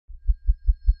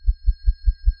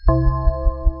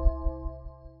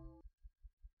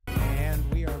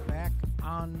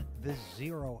The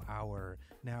Zero Hour.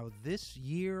 Now, this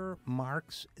year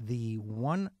marks the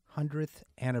 100th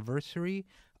anniversary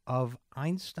of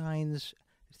Einstein's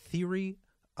theory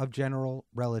of general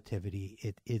relativity.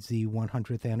 It is the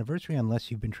 100th anniversary,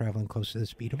 unless you've been traveling close to the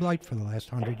speed of light for the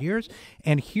last 100 years.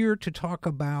 And here to talk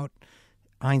about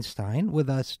Einstein with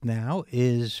us now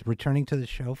is returning to the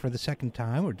show for the second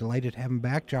time. We're delighted to have him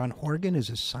back. John Horgan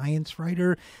is a science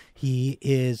writer. He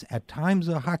is at times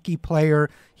a hockey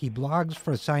player. He blogs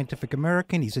for Scientific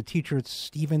American. He's a teacher at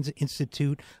Stevens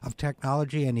Institute of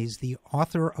Technology, and he's the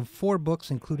author of 4 books,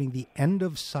 including The End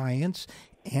of Science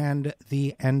and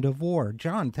The End of War.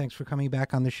 John, thanks for coming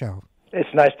back on the show. It's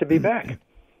nice to be back.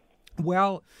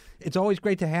 Well, it's always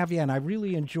great to have you, and I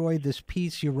really enjoyed this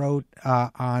piece you wrote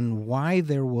on why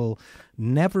there will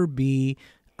never be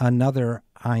another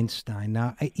Einstein.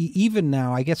 Now, even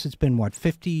now, I guess it's been,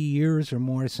 50 years or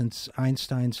more since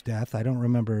Einstein's death. I don't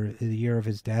remember the year of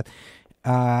his death.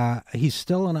 He's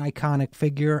still an iconic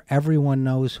figure. Everyone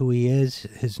knows who he is.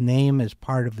 His name is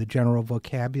part of the general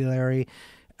vocabulary.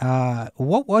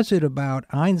 What was it about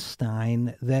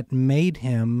Einstein that made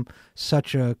him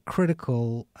such a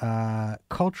critical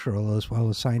cultural as well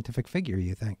as scientific figure,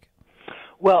 you think?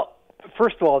 Well,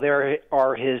 first of all, there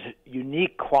are his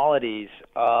unique qualities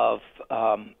of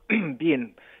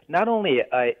being not only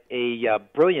a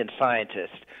brilliant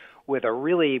scientist with a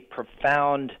really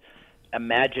profound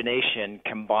imagination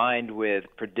combined with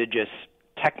prodigious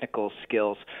technical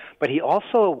skills, but he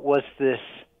also was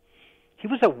he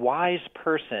was a wise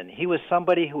person. He was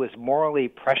somebody who was morally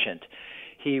prescient.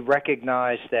 He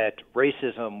recognized that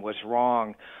racism was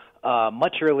wrong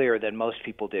much earlier than most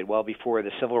people did, well before the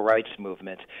civil rights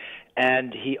movement.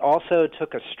 And he also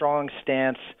took a strong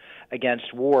stance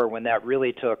against war when that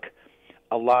really took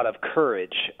a lot of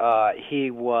courage.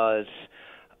 He was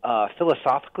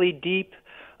philosophically deep.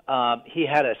 He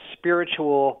had a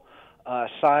spiritual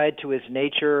side to his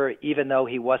nature, even though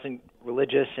he wasn't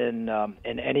religious in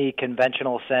any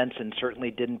conventional sense, and certainly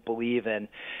didn't believe in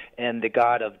the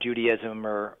God of Judaism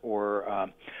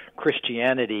or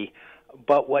Christianity.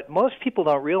 But what most people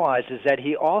don't realize is that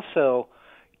he also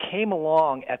came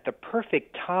along at the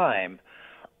perfect time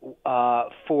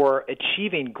for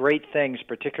achieving great things,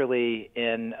 particularly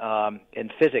in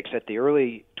physics at the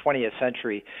early 20th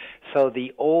century. So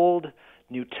the old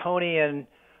Newtonian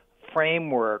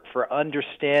framework for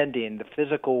understanding the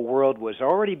physical world was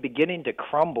already beginning to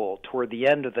crumble toward the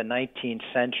end of the 19th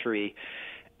century,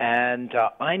 and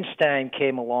Einstein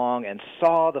came along and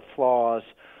saw the flaws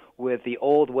with the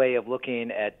old way of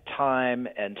looking at time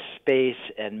and space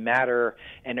and matter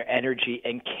and energy,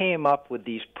 and came up with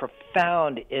these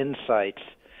profound insights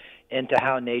into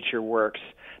how nature works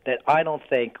that I don't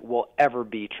think will ever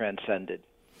be transcended.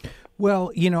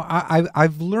 Well,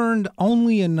 I've learned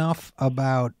only enough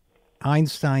about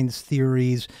Einstein's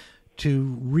theories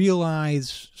to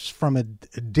realize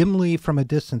dimly from a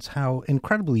distance how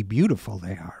incredibly beautiful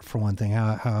they are, for one thing,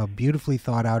 how beautifully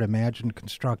thought out, imagined,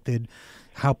 constructed,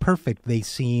 how perfect they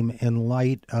seem in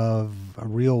light of a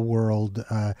real world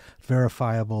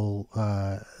verifiable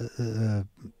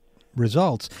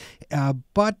results.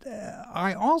 But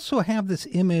I also have this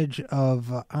image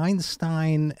of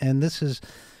Einstein, and this is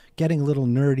getting a little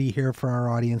nerdy here for our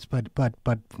audience, but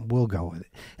we'll go with it.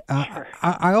 Sure.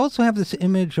 I also have this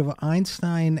image of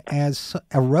Einstein as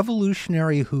a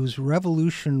revolutionary whose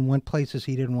revolution went places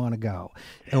he didn't want to go.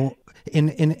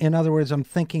 In other words, I'm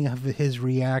thinking of his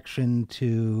reaction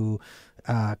to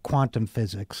quantum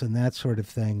physics and that sort of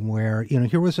thing, where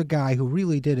here was a guy who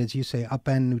really did, as you say,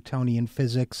 upend Newtonian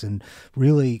physics and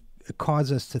really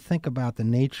cause us to think about the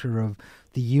nature of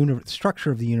the structure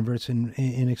of the universe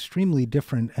in extremely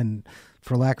different and,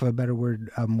 for lack of a better word,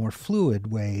 more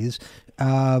fluid ways.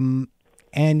 And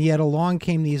yet along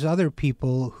came these other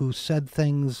people who said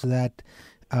things that,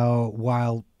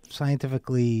 while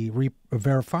scientifically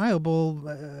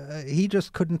verifiable, he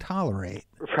just couldn't tolerate.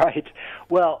 Right.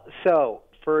 Well, so,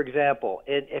 for example,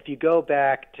 if you go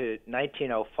back to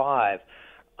 1905,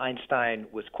 Einstein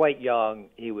was quite young.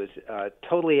 He was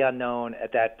totally unknown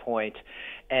at that point,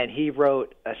 and he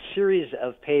wrote a series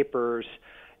of papers,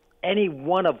 any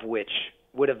one of which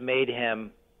would have made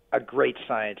him a great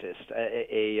scientist,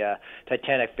 a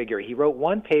titanic figure. He wrote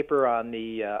one paper on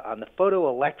the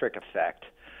photoelectric effect,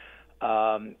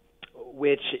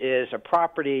 which is a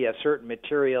property of certain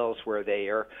materials where they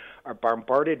are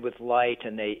bombarded with light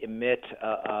and they emit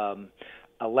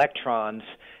electrons.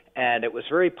 And it was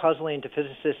very puzzling to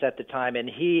physicists at the time, and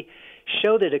he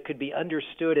showed that it could be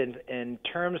understood in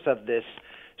terms of this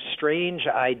strange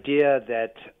idea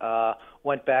that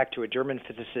went back to a German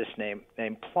physicist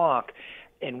named Planck,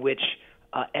 in which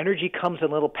energy comes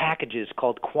in little packages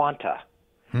called quanta.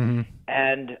 Mm-hmm.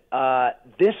 And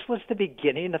this was the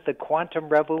beginning of the quantum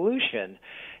revolution.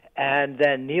 And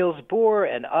then Niels Bohr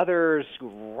and others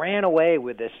ran away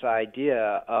with this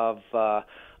idea of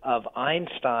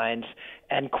Einstein's,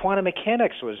 and quantum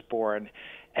mechanics was born.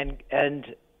 And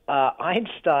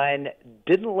Einstein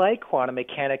didn't like quantum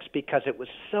mechanics because it was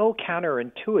so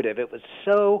counterintuitive. It was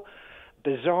so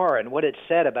bizarre in what it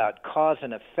said about cause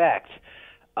and effect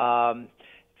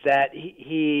that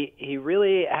he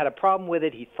really had a problem with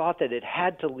it. He thought that it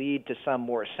had to lead to some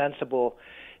more sensible,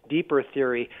 deeper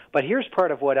theory. But here's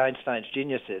part of what Einstein's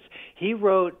genius is. He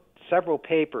wrote several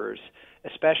papers,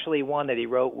 especially one that he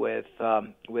wrote with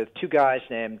two guys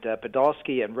named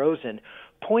Podolsky and Rosen,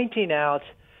 pointing out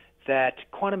that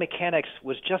quantum mechanics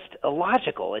was just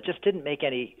illogical. It just didn't make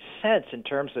any sense in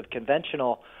terms of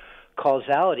conventional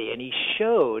causality. And he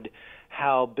showed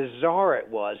how bizarre it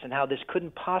was and how this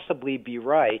couldn't possibly be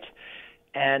right.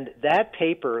 And that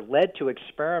paper led to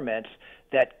experiments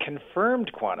that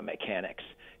confirmed quantum mechanics,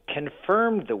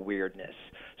 confirmed the weirdness.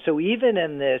 So even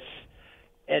in this,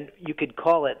 and you could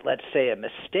call it, let's say, a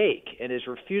mistake, in his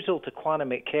refusal to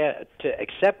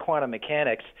accept quantum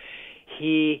mechanics,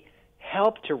 he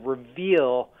helped to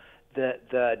reveal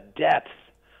the depth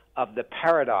of the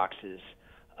paradoxes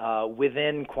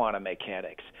within quantum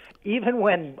mechanics. Even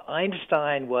when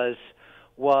Einstein was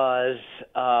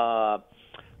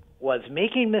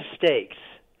making mistakes,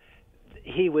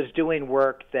 he was doing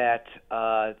work that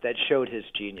showed his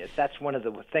genius. That's one of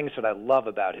the things that I love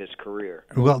about his career.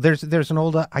 Well, there's an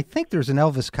old, I think there's an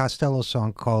Elvis Costello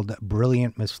song called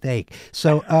 "Brilliant Mistake."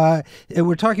 So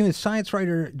we're talking with science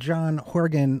writer John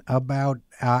Horgan about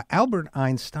Albert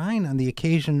Einstein on the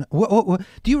occasion.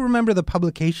 Do you remember the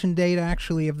publication date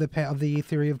actually of the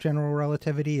theory of general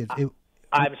relativity?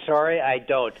 I'm sorry, I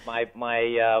don't.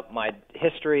 My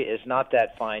history is not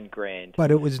that fine-grained. But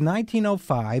it was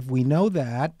 1905. We know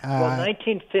that.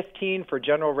 1915 for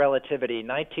general relativity.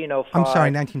 1905. I'm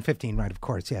sorry, 1915. Right, of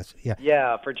course. Yes. Yeah.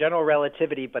 Yeah, for general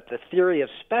relativity. But the theory of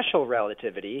special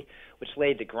relativity, which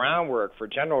laid the groundwork for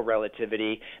general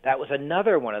relativity, that was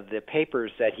another one of the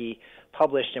papers that he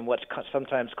published in what's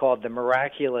sometimes called the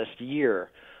miraculous year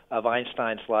of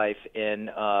Einstein's life in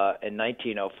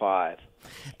 1905.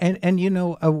 And in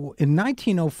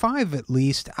 1905 at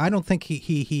least, I don't think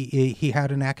he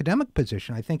had an academic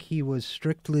position. I think he was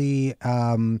strictly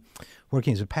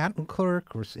working as a patent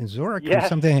clerk or in Zurich or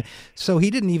something. So he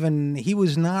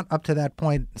was not up to that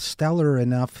point stellar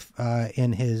enough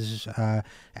in his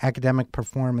academic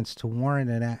performance to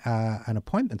warrant an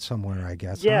appointment somewhere, I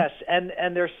guess. Yes, huh?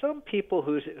 and there's some people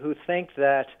who think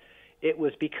that it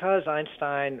was because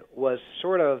Einstein was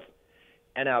sort of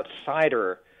an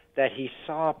outsider that he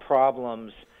saw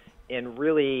problems in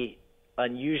really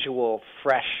unusual,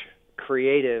 fresh,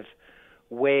 creative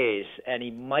ways, and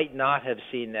he might not have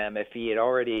seen them if he had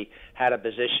already had a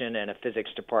position in a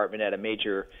physics department at a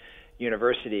major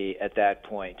university at that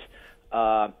point.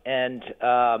 And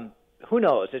who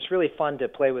knows? It's really fun to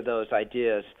play with those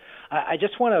ideas. I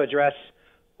just want to address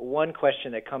one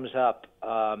question that comes up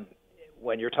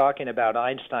when you're talking about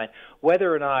Einstein,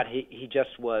 whether or not he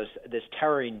just was this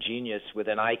towering genius with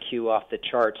an IQ off the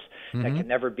charts that can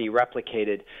never be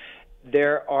replicated.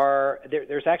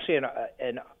 There's actually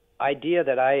an idea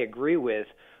that I agree with,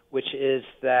 which is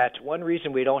that one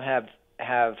reason we don't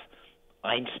have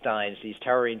Einsteins, these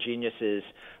towering geniuses,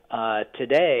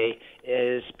 today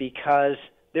is because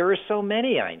there are so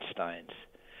many Einsteins.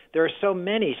 There are so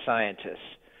many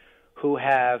scientists who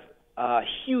have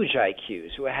huge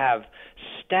IQs, who have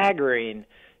staggering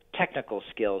technical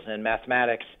skills in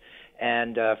mathematics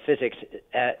and physics,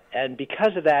 and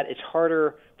because of that, it's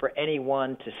harder for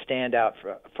anyone to stand out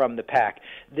from the pack.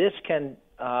 This can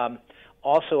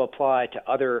also apply to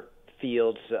other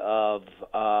fields of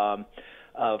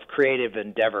creative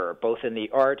endeavor, both in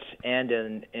the arts and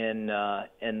in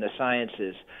the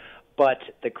sciences. But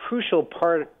the crucial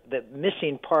part, the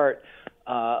missing part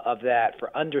of that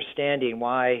for understanding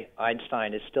why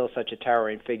Einstein is still such a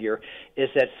towering figure is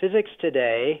that physics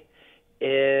today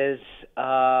is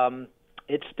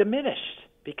it's diminished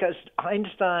because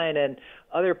Einstein and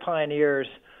other pioneers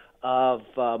of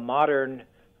modern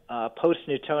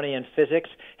post-Newtonian physics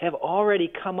have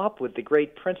already come up with the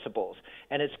great principles,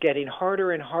 and it's getting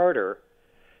harder and harder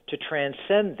to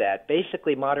transcend that.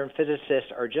 Basically, modern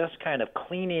physicists are just kind of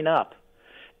cleaning up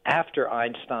after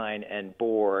Einstein and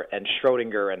Bohr and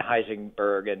Schrodinger and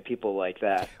Heisenberg and people like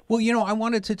that. Well, I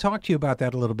wanted to talk to you about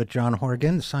that a little bit, John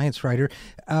Horgan, the science writer,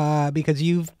 because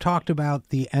you've talked about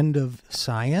the end of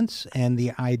science and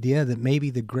the idea that maybe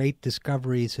the great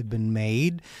discoveries have been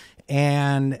made.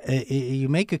 And you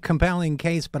make a compelling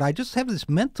case, but I just have this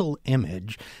mental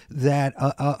image that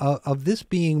of this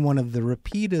being one of the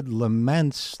repeated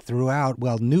laments throughout.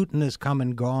 Well, Newton has come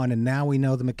and gone, and now we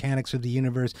know the mechanics of the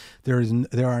universe.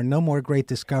 There are no more great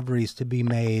discoveries to be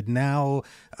made now,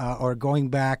 or going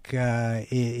back,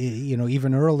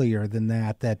 even earlier than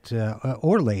that,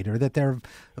 or later. That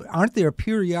aren't there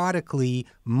periodically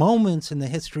moments in the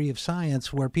history of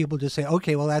science where people just say,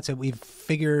 "Okay, well, that's it. We've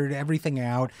figured everything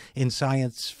out in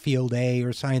science field A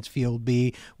or science field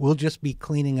B. We'll just be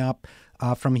cleaning up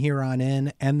from here on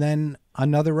in," and then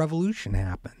another revolution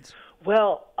happens.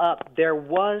 Well, there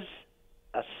was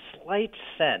a slight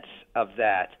sense of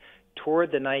that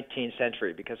toward the 19th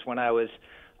century, because when I was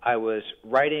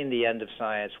writing The End of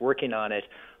Science, working on it,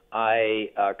 I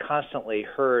constantly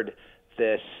heard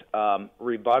this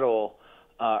rebuttal,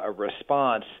 a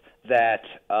response that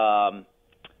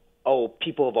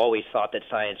people have always thought that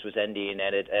science was ending,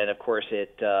 and of course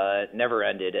it never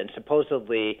ended. And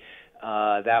supposedly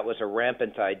that was a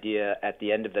rampant idea at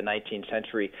the end of the 19th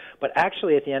century. But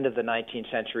actually, at the end of the 19th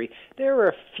century, there were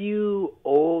a few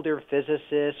older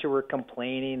physicists who were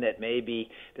complaining that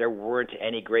maybe there weren't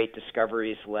any great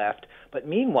discoveries left. But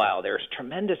meanwhile, there's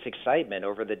tremendous excitement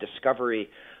over the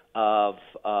discovery of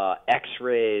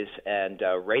X-rays and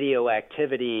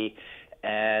radioactivity.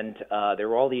 And there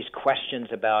were all these questions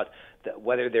about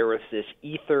whether there was this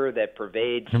ether that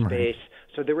pervades space. Right.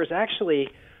 So there was actually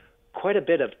quite a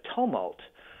bit of tumult.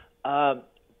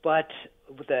 But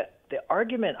the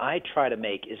argument I try to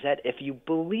make is that if you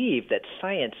believe that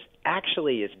science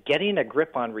actually is getting a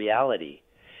grip on reality,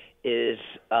 is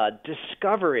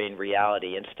discovering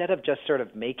reality instead of just sort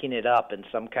of making it up in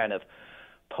some kind of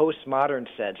postmodern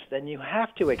sense, then you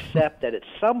have to accept that at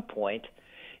some point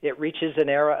it reaches an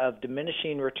era of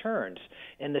diminishing returns,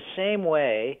 in the same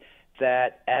way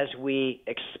that as we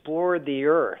explored the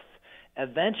Earth,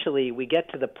 eventually we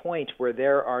get to the point where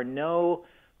there are no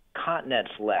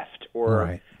continents left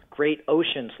or great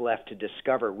oceans left to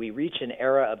discover. We reach an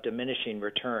era of diminishing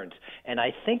returns. And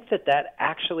I think that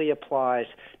actually applies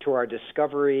to our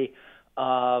discovery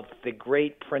of the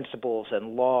great principles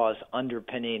and laws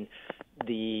underpinning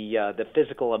the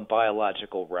physical and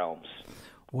biological realms.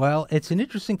 Well, it's an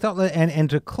interesting thought. And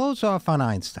to close off on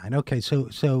Einstein, okay,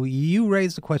 so you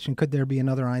raised the question, could there be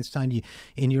another Einstein?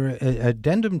 In your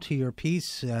addendum to your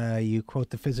piece, you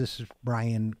quote the physicist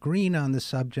Brian Greene on the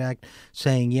subject,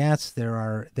 saying, yes,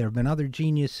 there have been other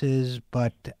geniuses,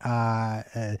 but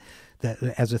as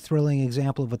a thrilling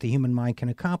example of what the human mind can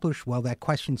accomplish, well, that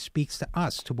question speaks to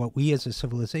us, to what we as a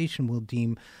civilization will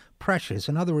deem precious.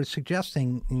 In other words,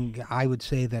 suggesting, I would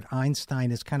say, that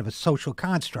Einstein is kind of a social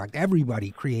construct.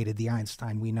 Everybody created the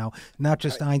Einstein we know, not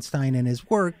just Einstein and his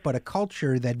work, but a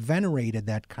culture that venerated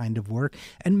that kind of work,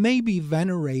 and maybe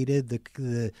venerated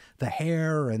the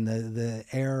hair and the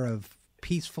air of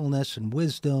peacefulness and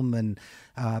wisdom and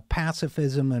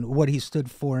pacifism and what he stood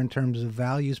for in terms of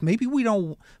values. Maybe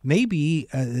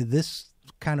this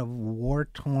kind of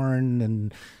war-torn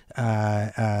and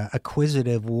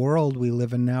acquisitive world we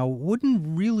live in now wouldn't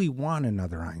really want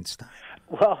another Einstein.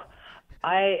 Well,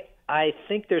 I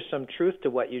think there's some truth to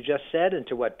what you just said and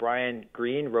to what Brian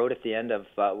Greene wrote at the end of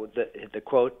the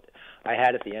quote I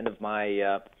had at the end of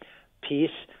my piece.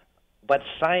 But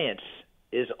science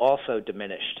is also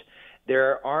diminished.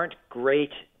 There aren't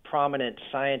great, prominent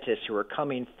scientists who are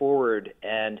coming forward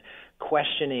and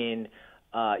questioning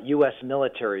U.S.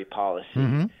 military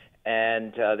policy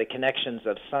and the connections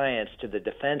of science to the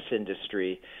defense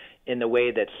industry in the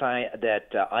way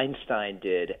that Einstein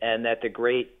did, and that the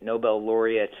great Nobel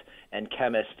laureate and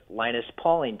chemist Linus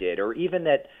Pauling did, or even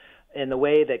that in the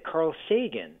way that Carl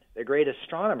Sagan, the great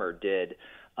astronomer, did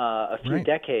a few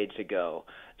decades ago.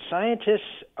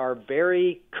 Scientists are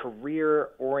very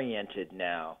career-oriented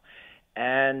now,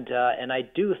 and I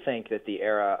do think that the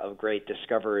era of great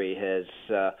discovery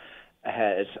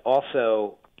has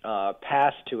also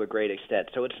passed to a great extent.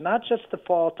 So it's not just the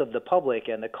fault of the public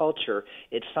and the culture,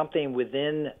 it's something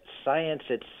within science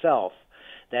itself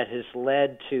that has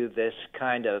led to this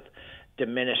kind of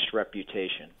diminished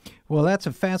reputation. Well, that's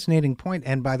a fascinating point.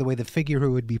 And by the way, the figure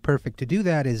who would be perfect to do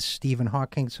that is Stephen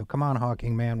Hawking. So come on,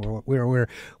 Hawking, man, we're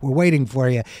waiting for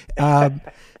you.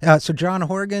 So John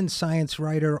Horgan, science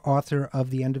writer, author of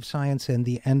The End of Science and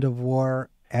The End of War.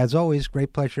 As always,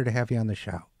 great pleasure to have you on the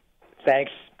show.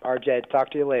 Thanks, RJ.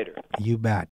 Talk to you later. You bet.